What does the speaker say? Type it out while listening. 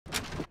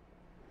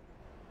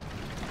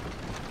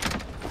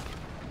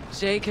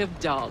Jacob,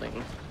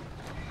 darling,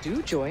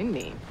 do join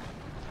me.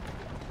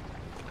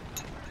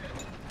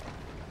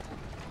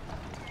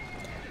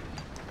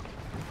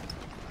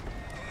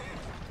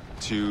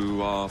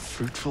 To our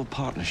fruitful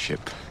partnership.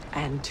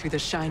 And to the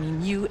shiny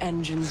new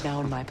engines now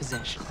in my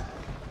possession.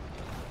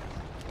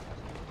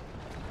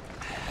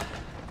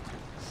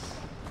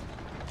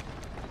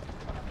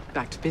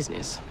 Back to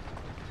business.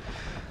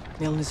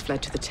 Milner's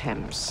fled to the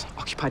Thames,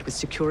 occupied with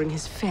securing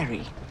his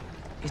ferry.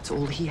 It's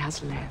all he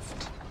has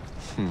left.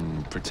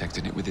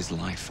 Protecting it with his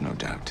life, no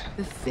doubt.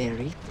 The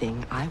very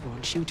thing I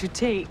want you to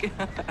take.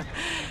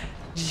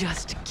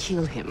 Just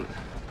kill him.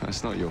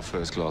 That's not your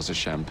first glass of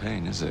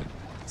champagne, is it?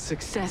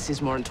 Success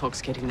is more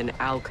intoxicating than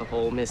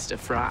alcohol, Mr.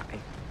 Frye.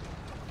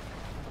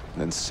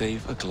 Then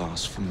save a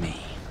glass for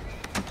me.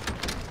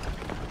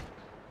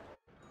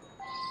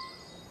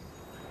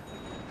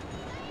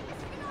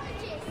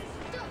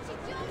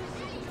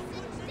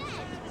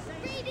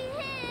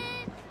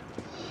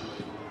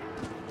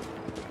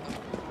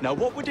 Now,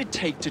 what would it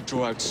take to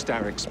draw out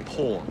Starrick's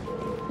pawn?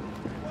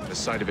 The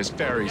sight of his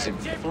ferries in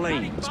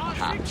flames,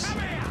 perhaps.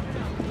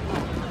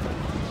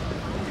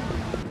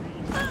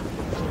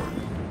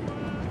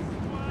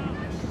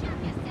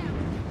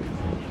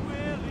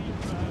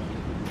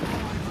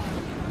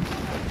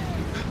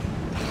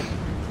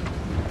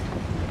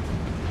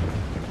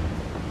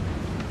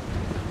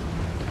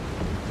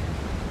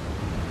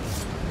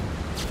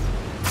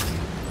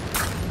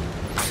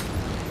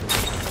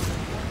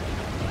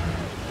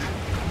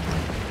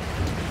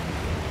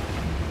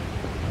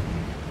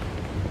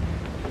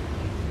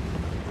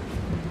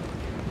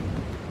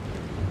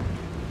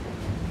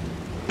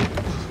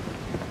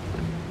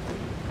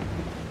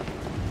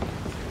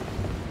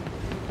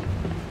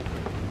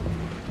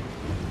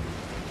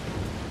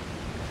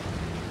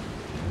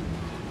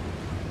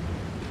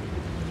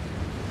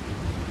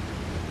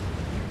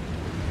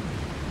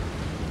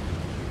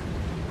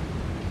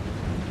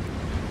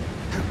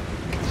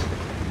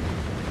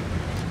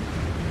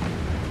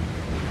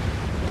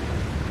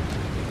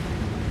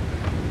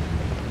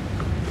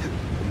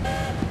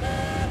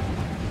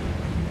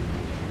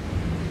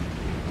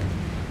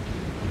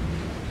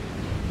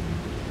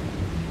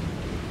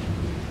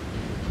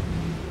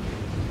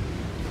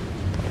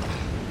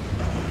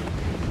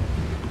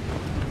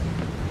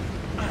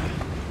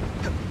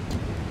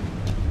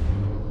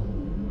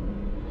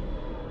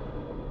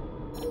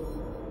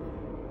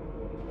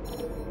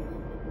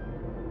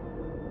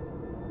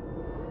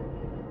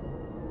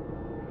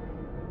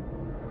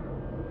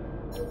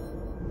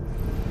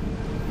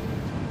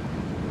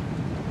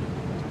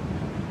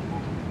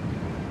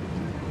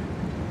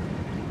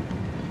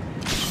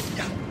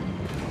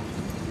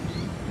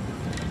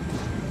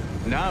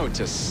 Now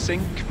to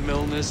sink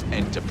Milner's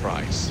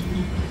enterprise.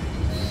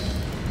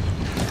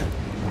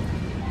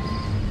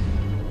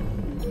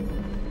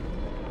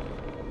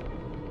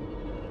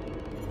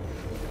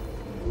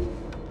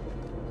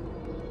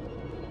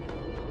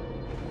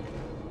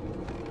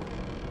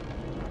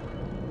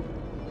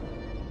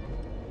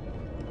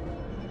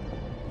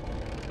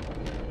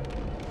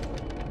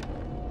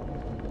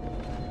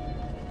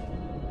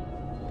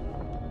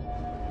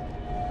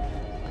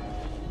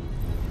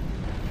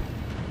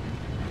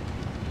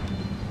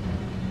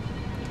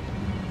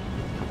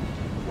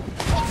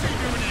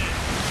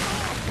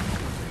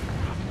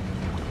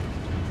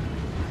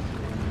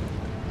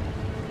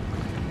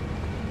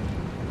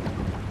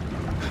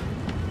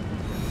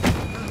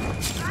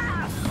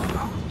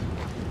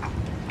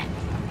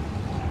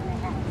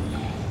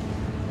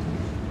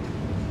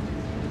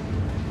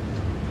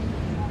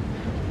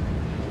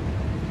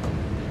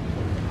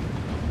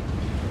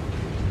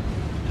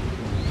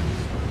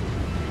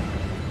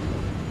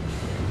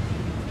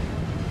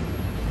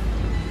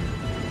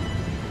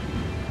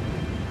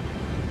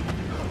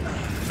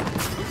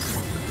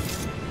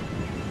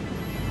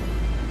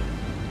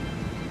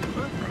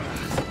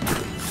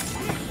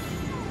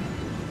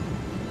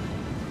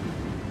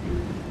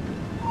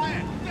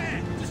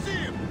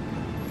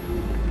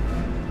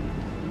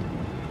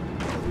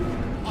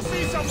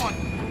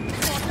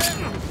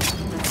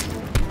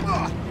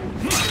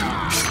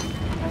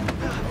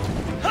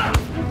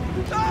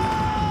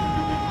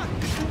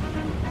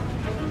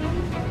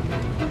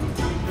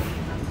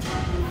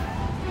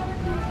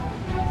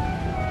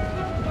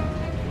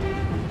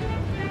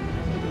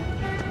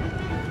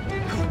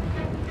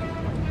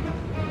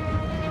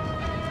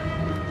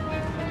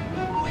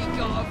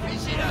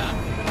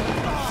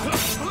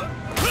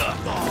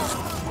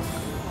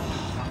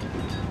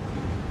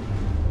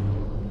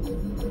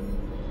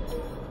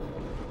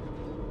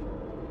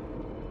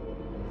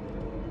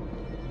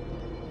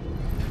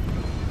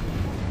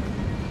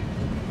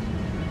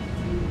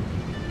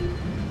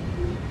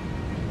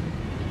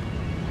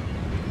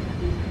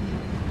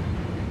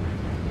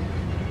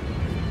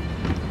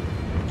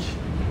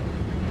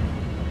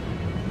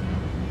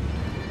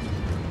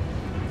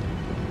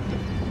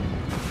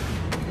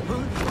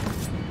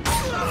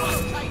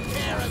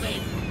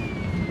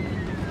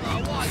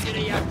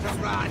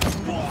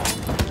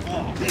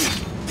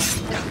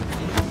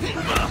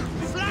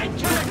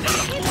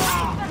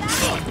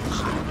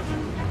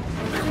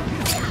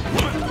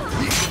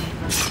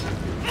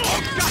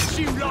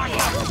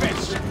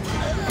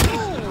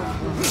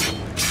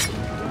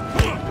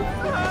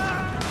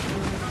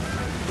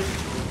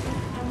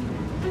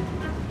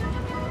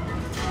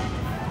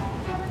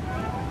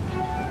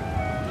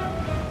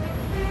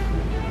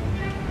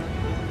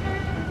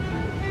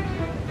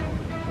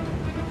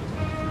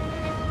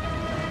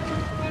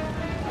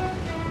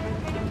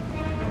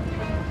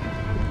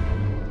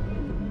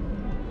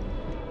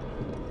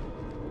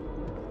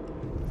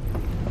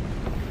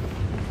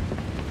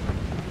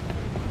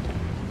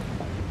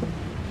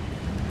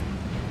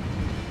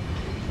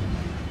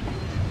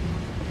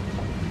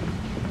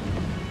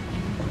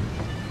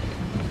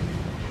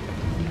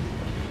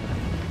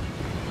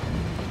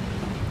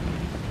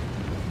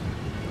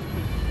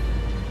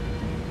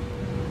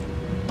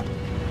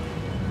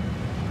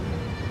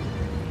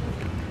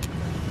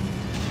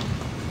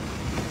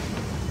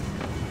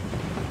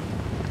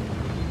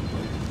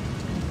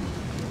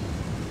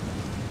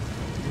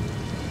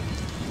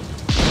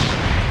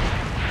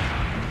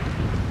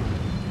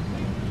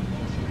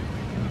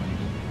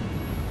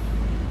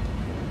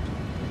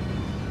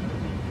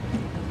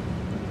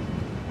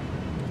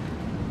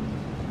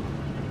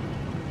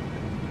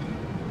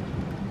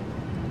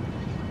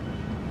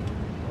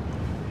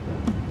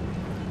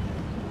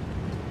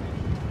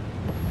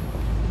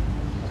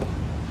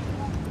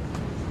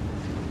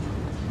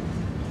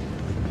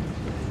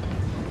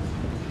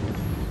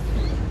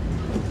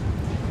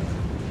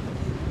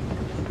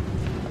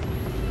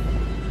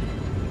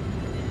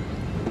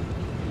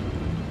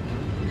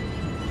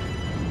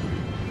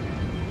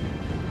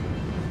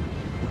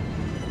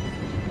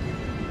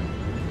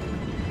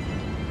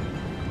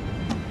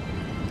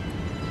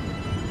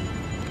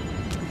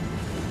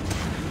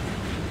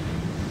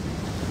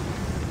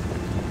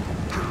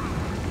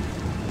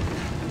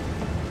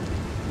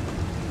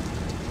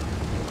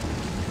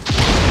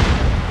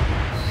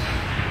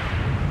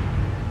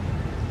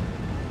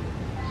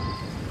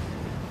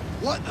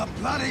 What the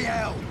bloody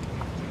hell?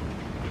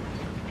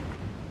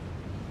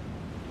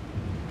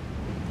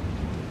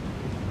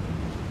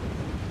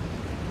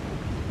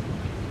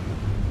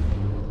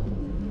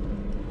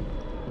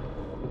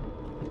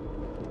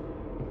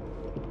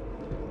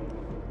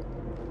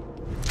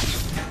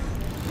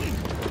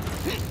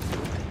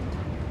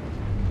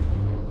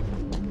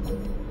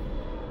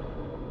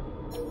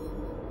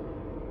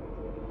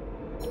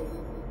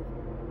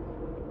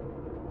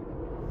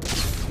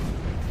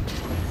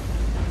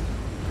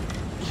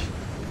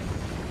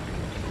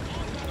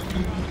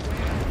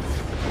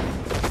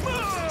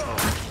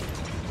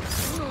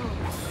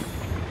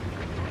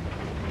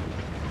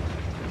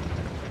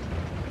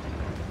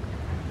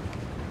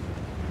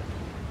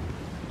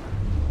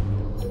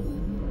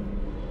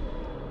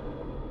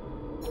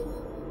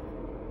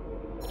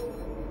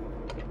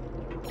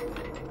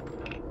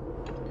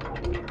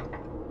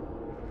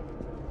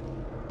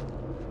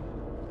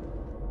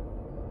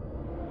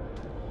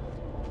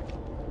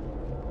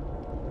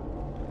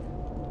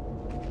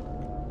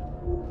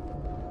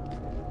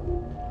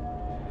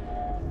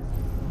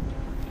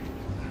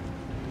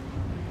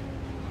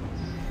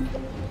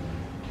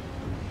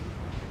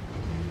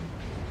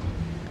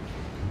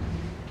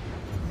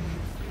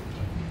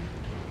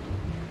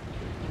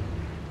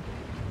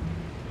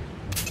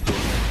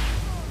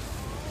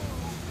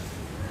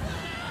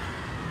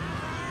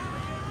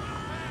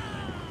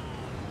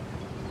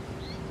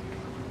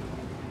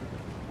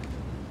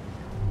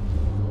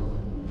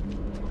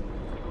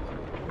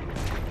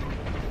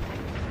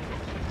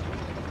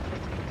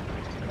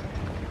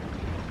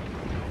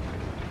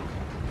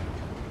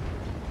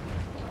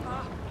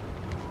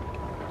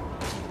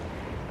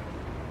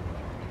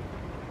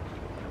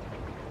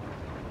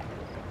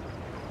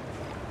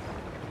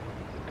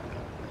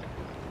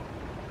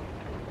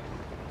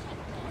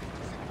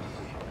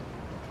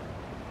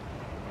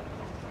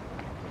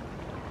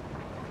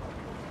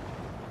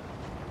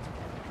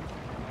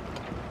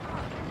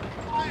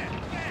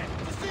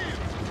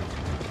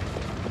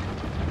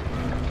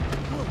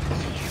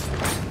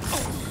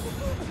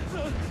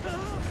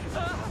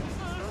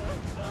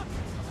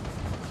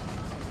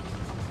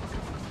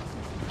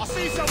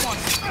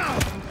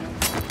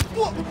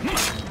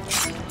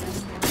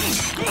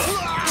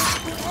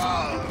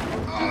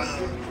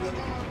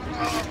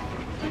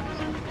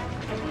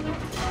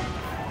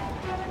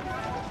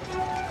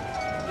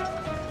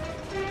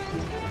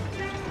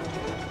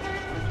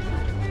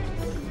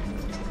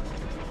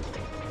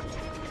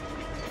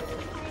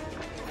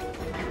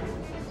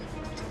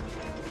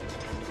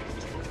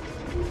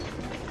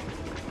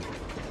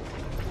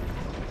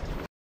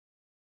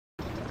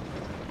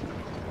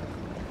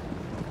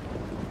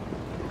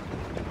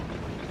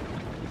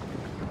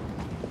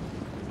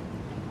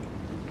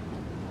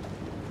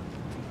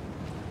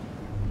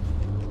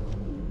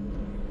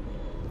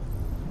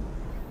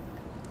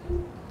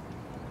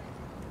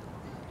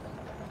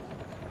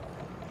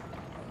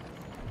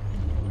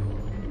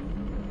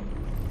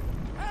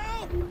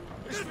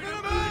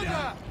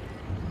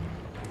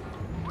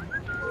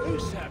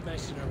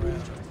 Messing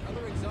around. Just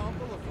another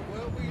example of the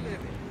world we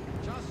live in.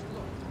 Just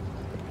look.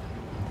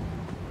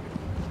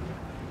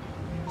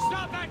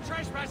 Stop that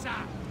trespasser!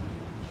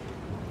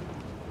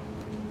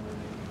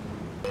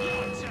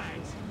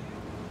 Contact!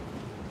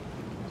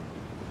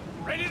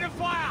 Ready to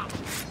fire!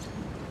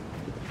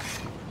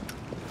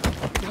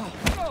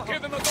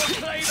 Give him a good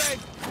cleaving!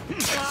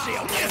 Let's see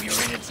how well your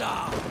innards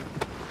are!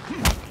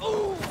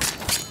 Ooh!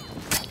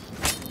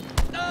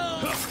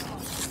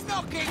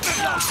 Knocking the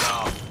knock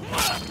off!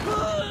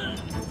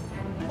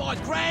 My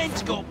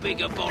grand's got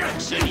bigger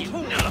bollocks than you.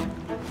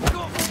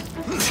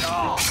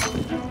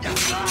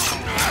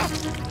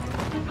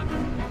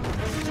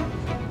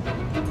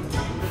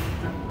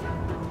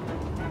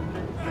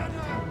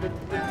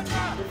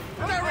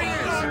 There he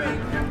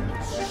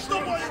is!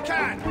 Stop what you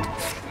can!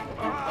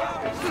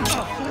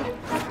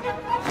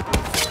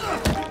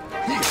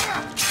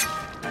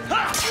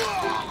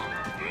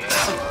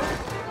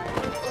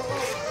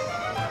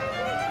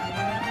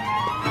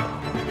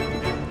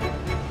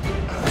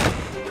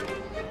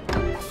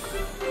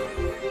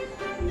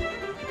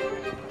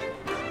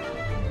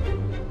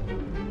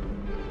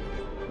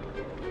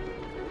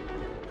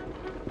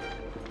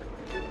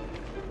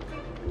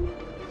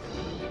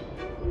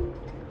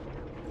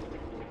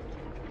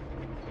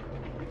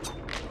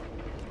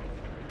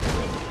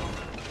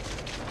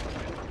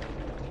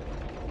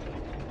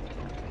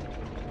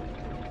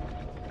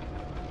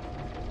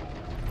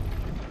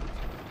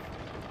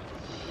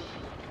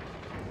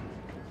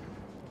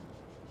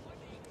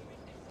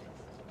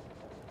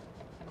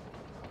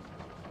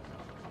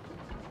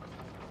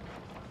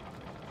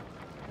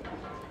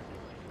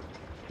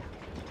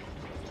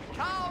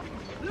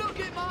 Look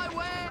at my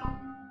way!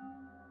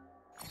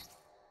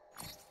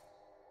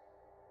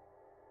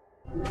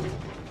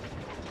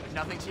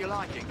 Nothing to your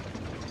liking?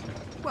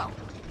 Well,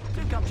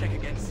 do come check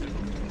again soon.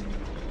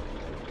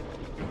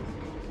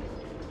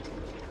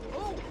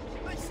 Oh,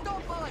 but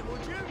stop by,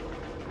 would you?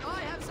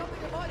 I have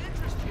something that might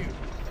interest you.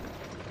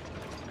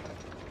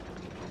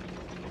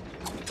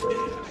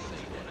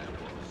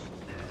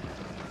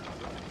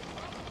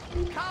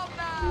 Come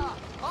now!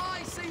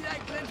 I see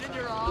that glint in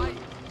your eye.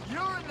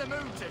 You're in the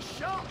mood to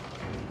shop.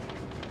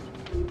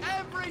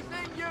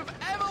 Everything you've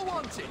ever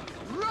wanted,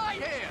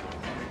 right here!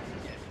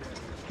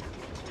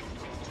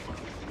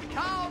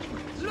 Come,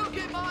 look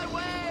at my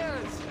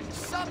wares!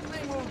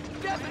 Something will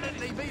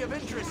definitely be of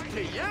interest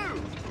to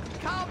you!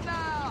 Come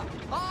now!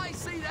 I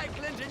see that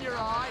glint in your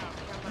eye.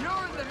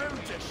 You're in the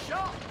mood to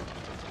shop.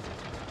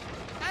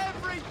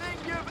 Everything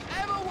you've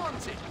ever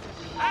wanted.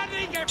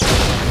 Adding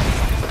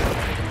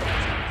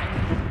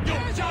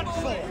You're done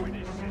for!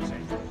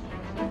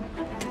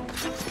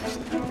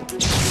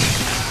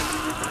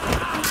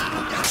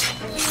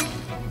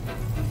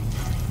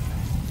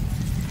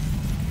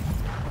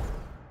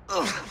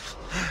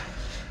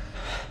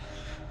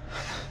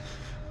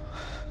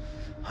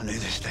 I knew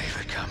this day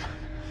would come.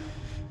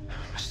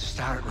 Mr.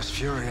 Starrett was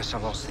furious I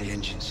lost the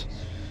engines.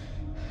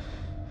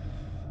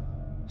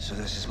 So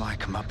this is my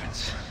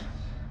comeuppance.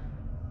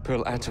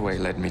 Pearl Attaway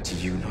led me to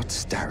you, not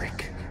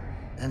Starrick.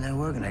 Then they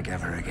were gonna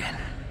gather again.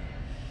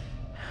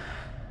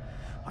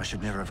 I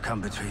should never have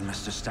come between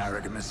Mr.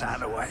 Starrett and Miss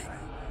Attaway.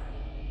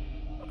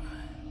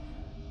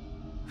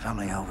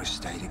 Family always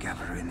stay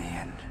together in the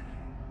end.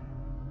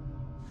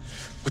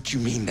 What you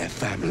mean they're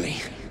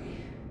family?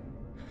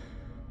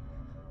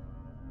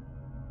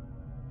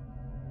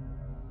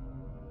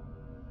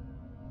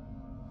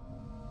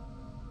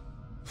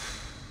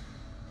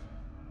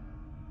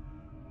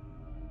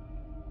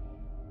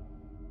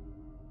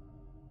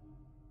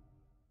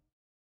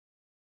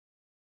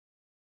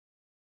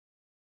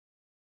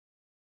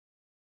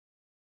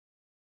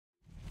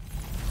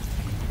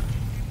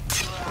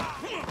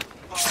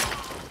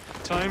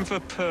 Time for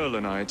Pearl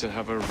and I to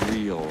have a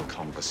real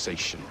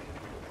conversation.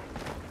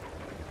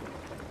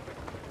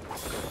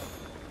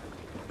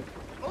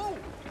 Oh,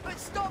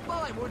 let's stop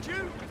by, would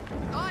you?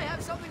 I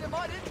have something that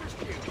might interest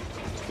you.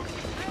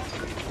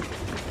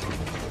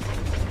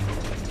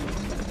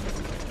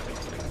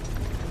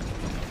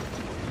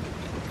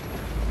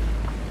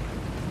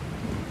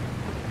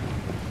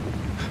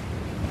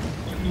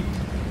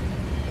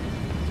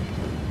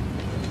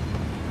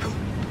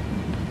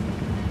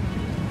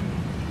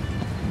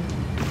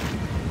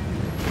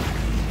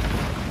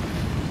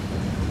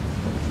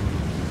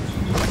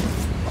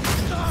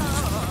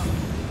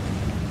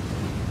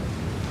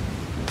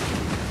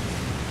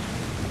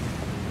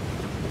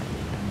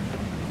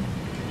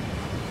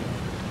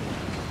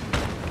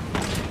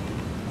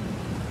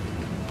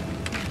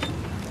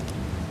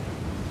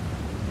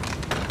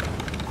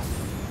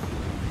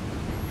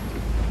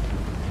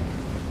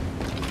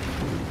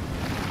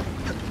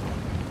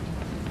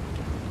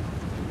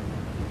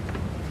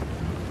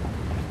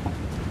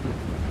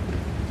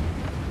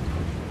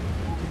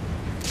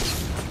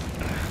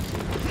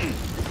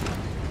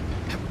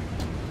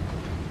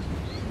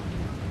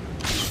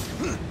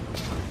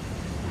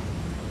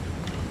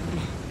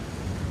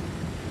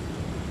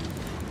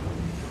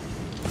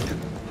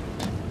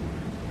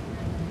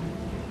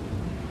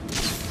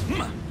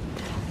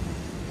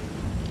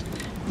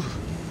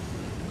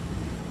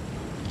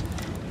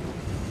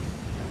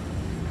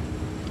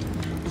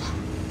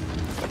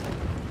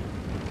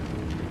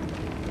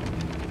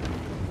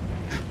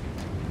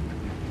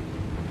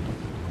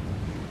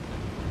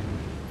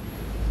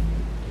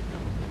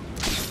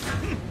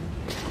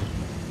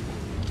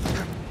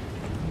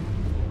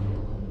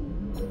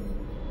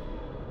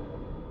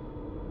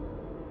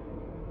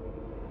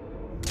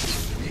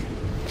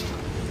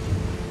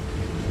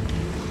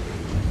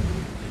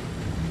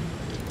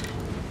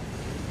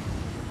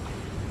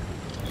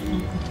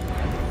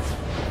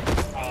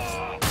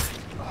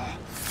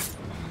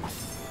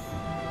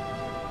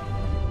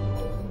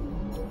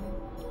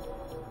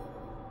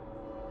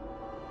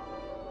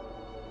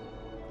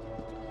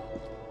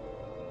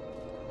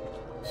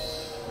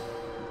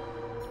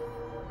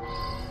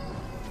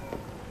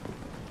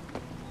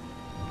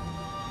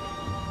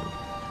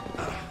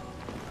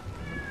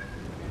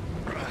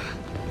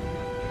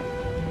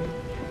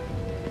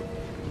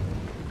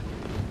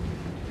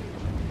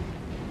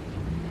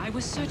 I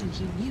was certain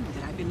he knew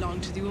that I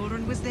belonged to the Order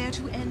and was there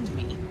to end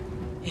me.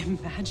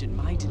 Imagine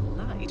my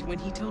delight when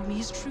he told me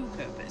his true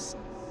purpose.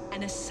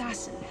 An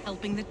assassin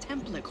helping the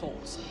Templar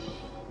cause.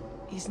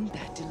 Isn't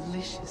that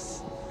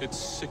delicious? It's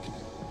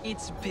sickening.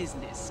 It's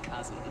business,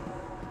 cousin.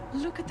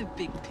 Look at the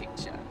big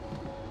picture.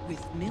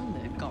 With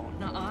Milner gone,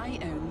 I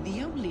own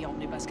the only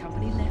omnibus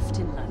company left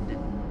in London.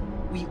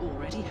 We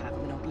already have a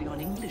monopoly on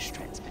English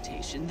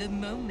transportation. The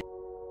moment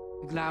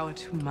you glower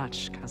too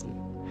much,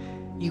 cousin,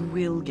 you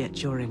will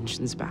get your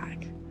engines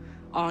back.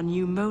 Our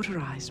new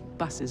motorized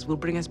buses will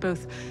bring us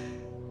both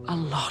a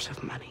lot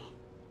of money.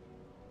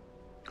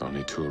 I'll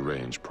need to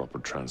arrange proper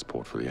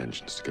transport for the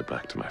engines to get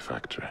back to my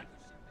factory.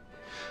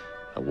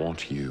 I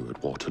want you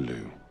at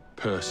Waterloo,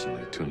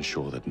 personally, to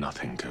ensure that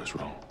nothing goes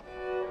wrong.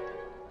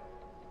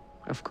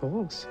 Of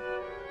course.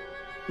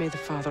 May the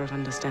Father of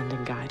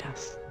Understanding guide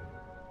us.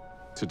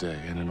 Today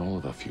and in all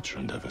of our future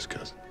endeavors,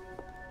 cousin.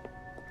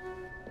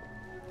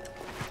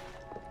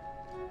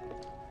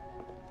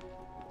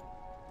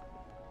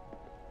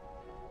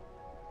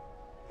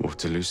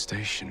 Waterloo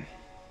Station.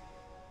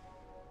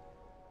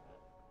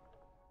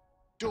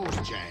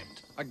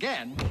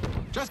 Again?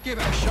 Just give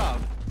it a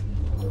shove.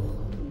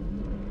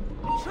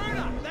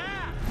 Intruder,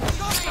 there!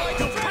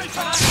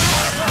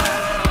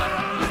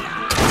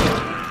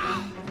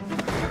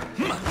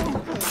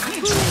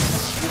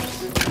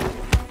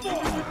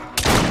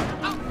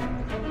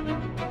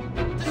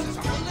 This is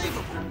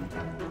unbelievable!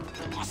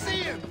 I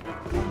see him!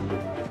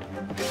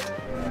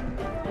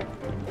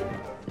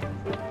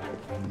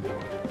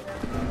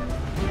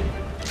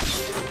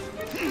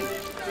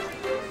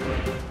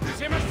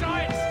 Zimmer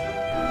sights!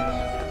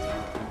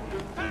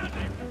 Found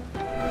him!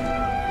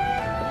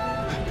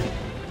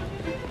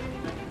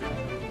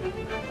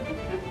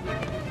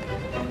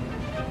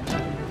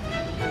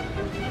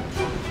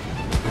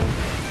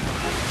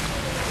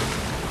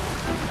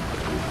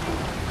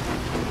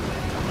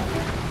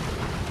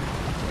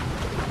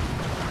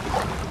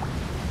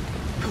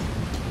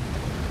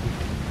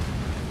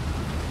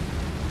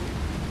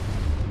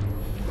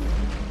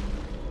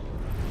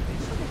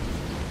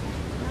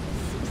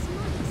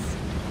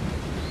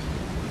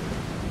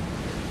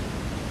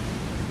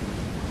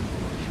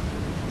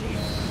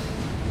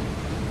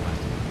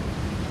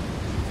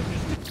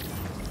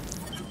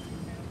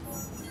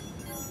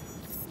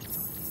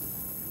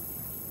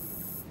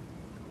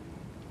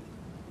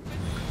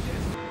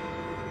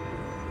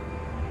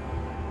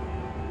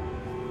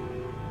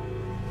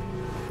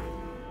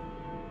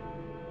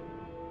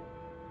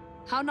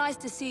 How nice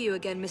to see you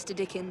again, Mr.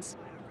 Dickens.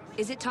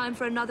 Is it time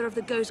for another of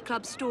the Ghost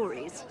Club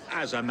stories?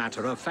 As a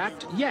matter of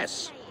fact,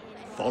 yes.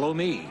 Follow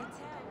me.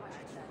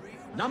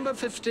 Number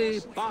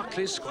 50,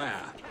 Berkeley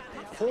Square.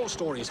 4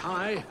 stories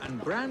high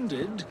and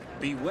branded,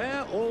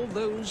 "Beware all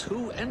those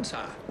who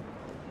enter."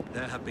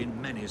 There have been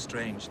many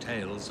strange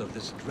tales of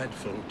this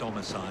dreadful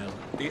domicile.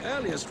 The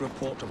earliest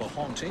report of a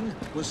haunting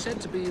was said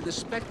to be the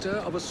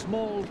spectre of a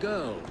small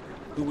girl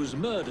who was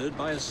murdered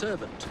by a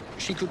servant.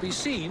 She could be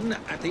seen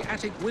at the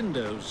attic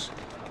windows,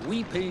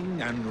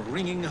 weeping and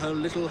wringing her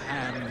little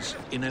hands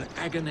in an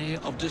agony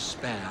of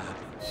despair.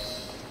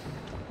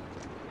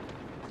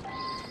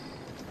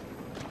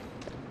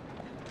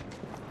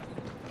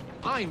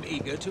 I'm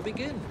eager to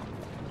begin.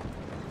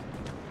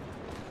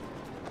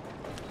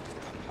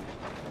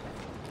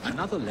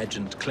 Another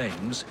legend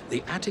claims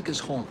the attic is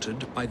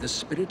haunted by the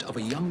spirit of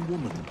a young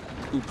woman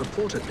who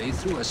purportedly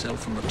threw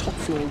herself from the top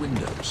floor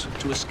windows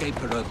to escape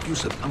her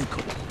abusive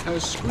uncle. Her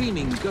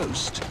screaming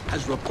ghost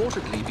has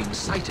reportedly been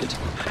sighted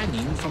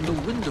hanging from the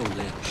window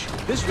ledge.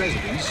 This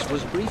residence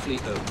was briefly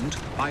owned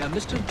by a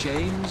Mr.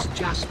 James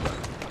Jasper,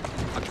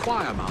 a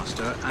choir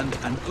master and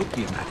an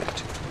opium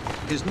addict.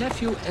 His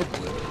nephew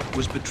Edward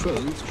was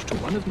betrothed to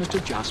one of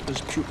Mr.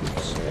 Jasper's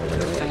pupils,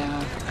 the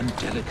fair and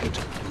delicate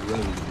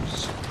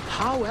Rose.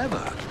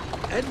 However,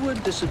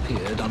 Edward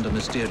disappeared under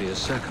mysterious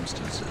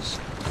circumstances,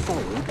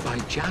 followed by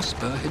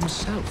Jasper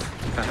himself.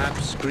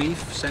 Perhaps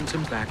grief sent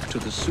him back to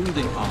the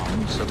soothing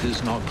arms of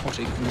his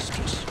narcotic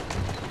mistress.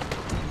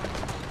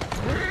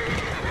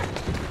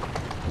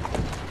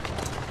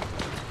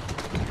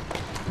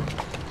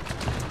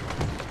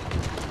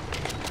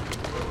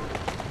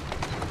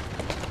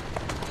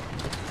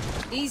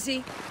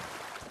 Easy.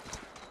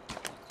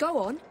 Go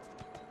on.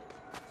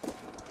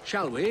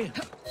 Shall we?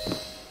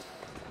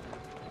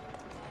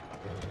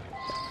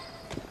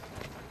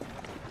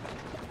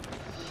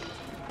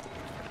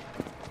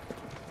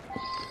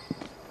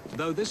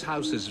 Though this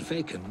house is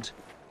vacant,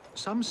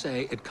 some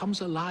say it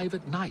comes alive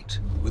at night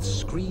with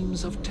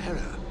screams of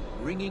terror,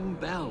 ringing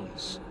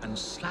bells, and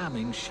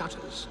slamming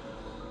shutters.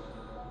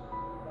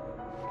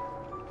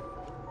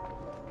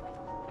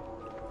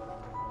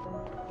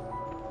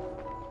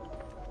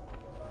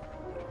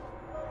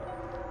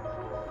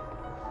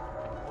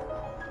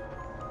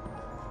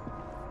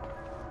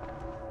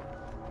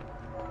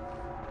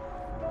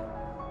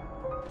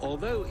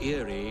 Although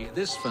eerie,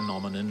 this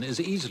phenomenon is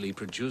easily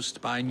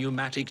produced by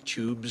pneumatic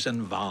tubes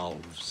and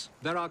valves.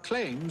 There are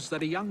claims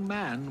that a young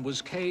man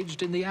was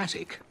caged in the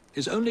attic,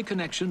 his only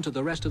connection to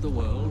the rest of the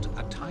world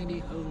a tiny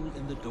hole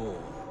in the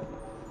door.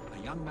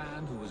 A young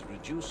man who was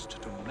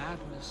reduced to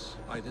madness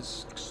by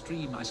this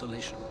extreme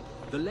isolation.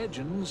 The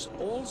legends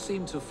all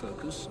seem to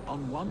focus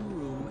on one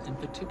room in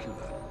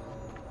particular.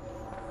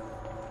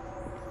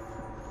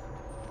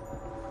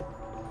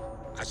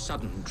 A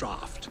sudden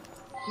draft,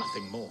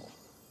 nothing more.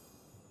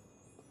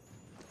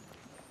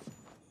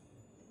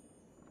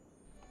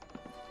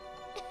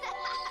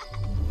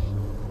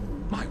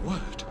 My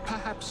word,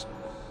 perhaps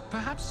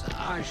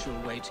I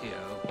shall wait here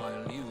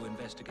while you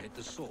investigate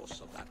the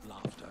source of that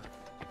laughter,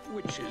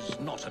 which is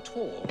not at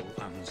all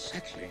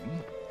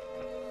unsettling.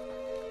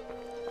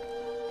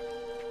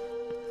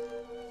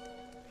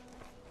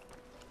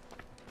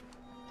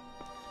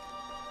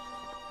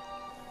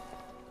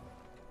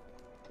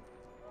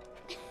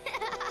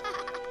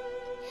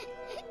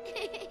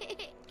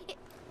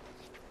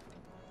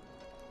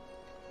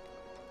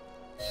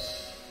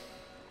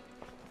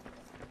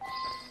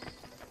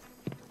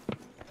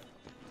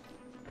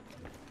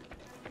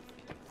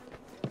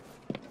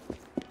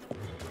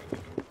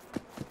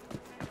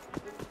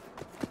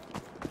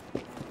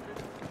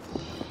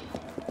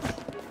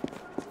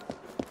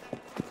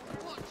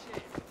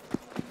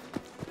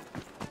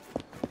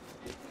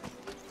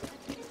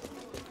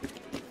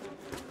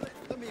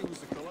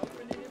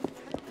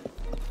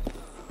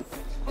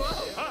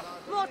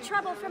 more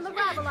trouble from the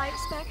rabble, I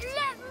expect.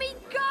 Let me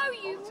go,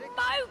 you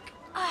moke!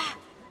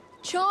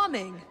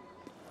 Charming.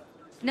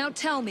 Now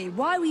tell me,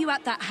 why were you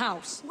at that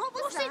house?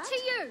 What's it to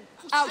you?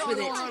 Out with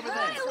it.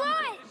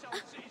 Why?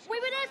 We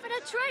were there for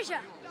the treasure.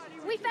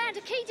 We found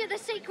a key to the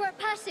secret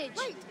passage.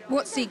 Wait,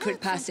 What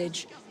secret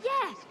passage?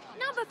 yeah,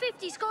 number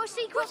 50's got a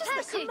secret passage. What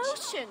is the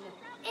commotion?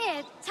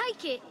 Here,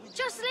 take it.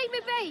 Just leave me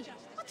be.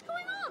 What's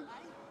going on?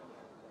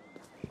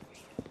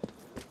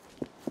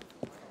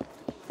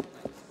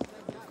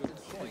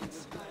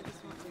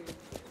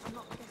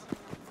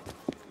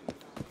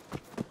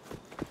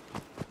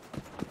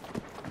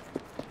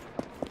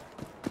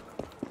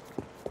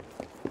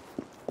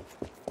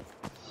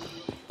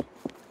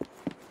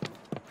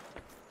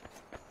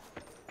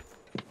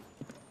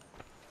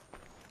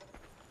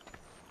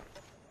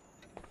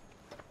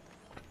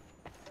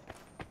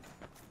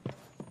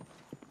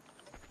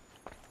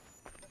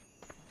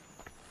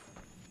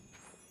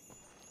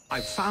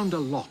 I've found a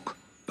lock,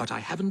 but I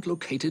haven't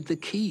located the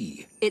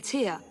key. It's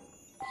here.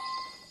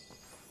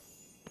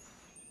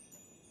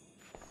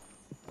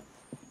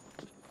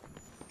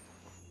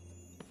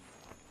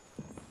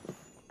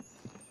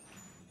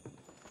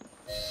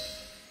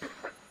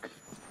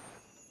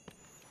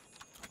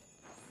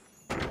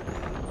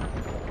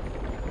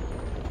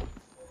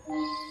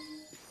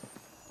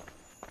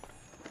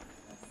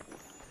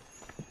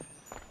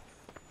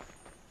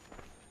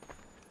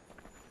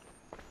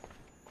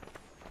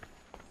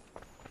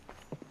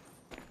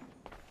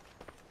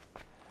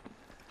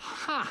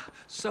 Ha!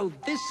 So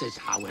this is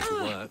how it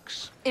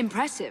works.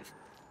 Impressive.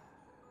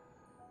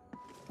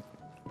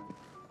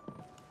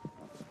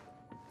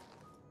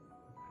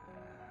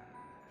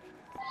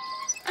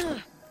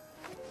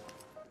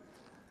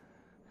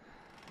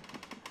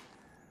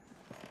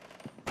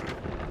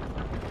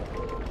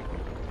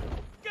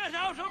 Get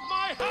out of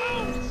my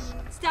house!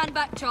 Stand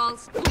back,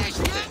 Charles. I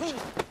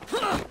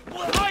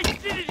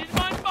did it in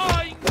my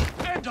mind!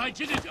 And I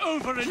did it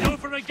over and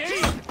over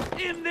again!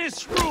 In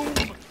this room!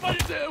 But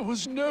there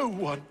was no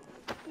one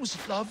whose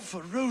love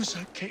for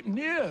Rosa came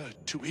near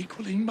to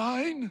equaling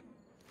mine.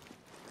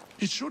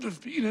 It should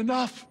have been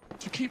enough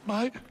to keep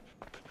my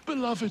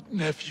beloved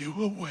nephew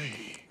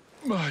away.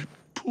 My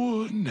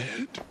poor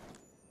Ned.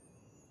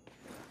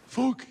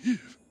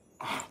 Forgive.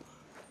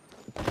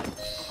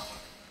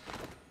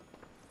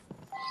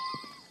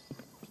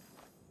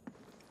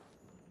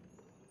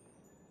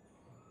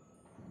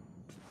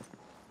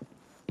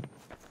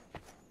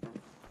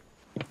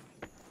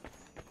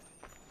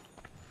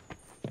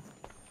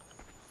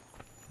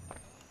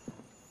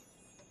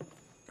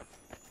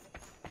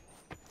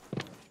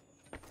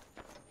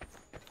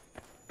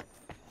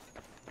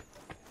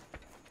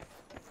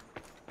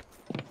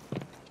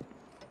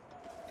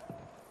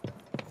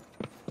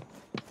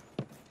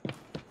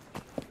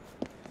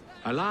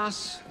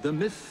 Alas, the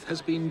myth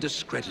has been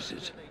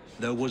discredited.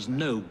 There was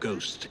no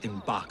ghost in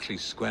Berkeley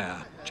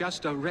Square,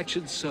 just a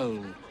wretched soul,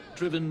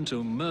 driven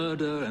to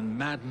murder and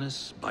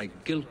madness by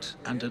guilt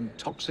and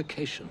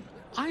intoxication.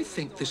 I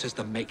think this is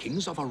the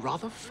makings of a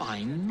rather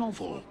fine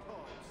novel.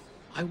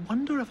 I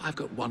wonder if I've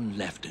got one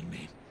left in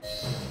me.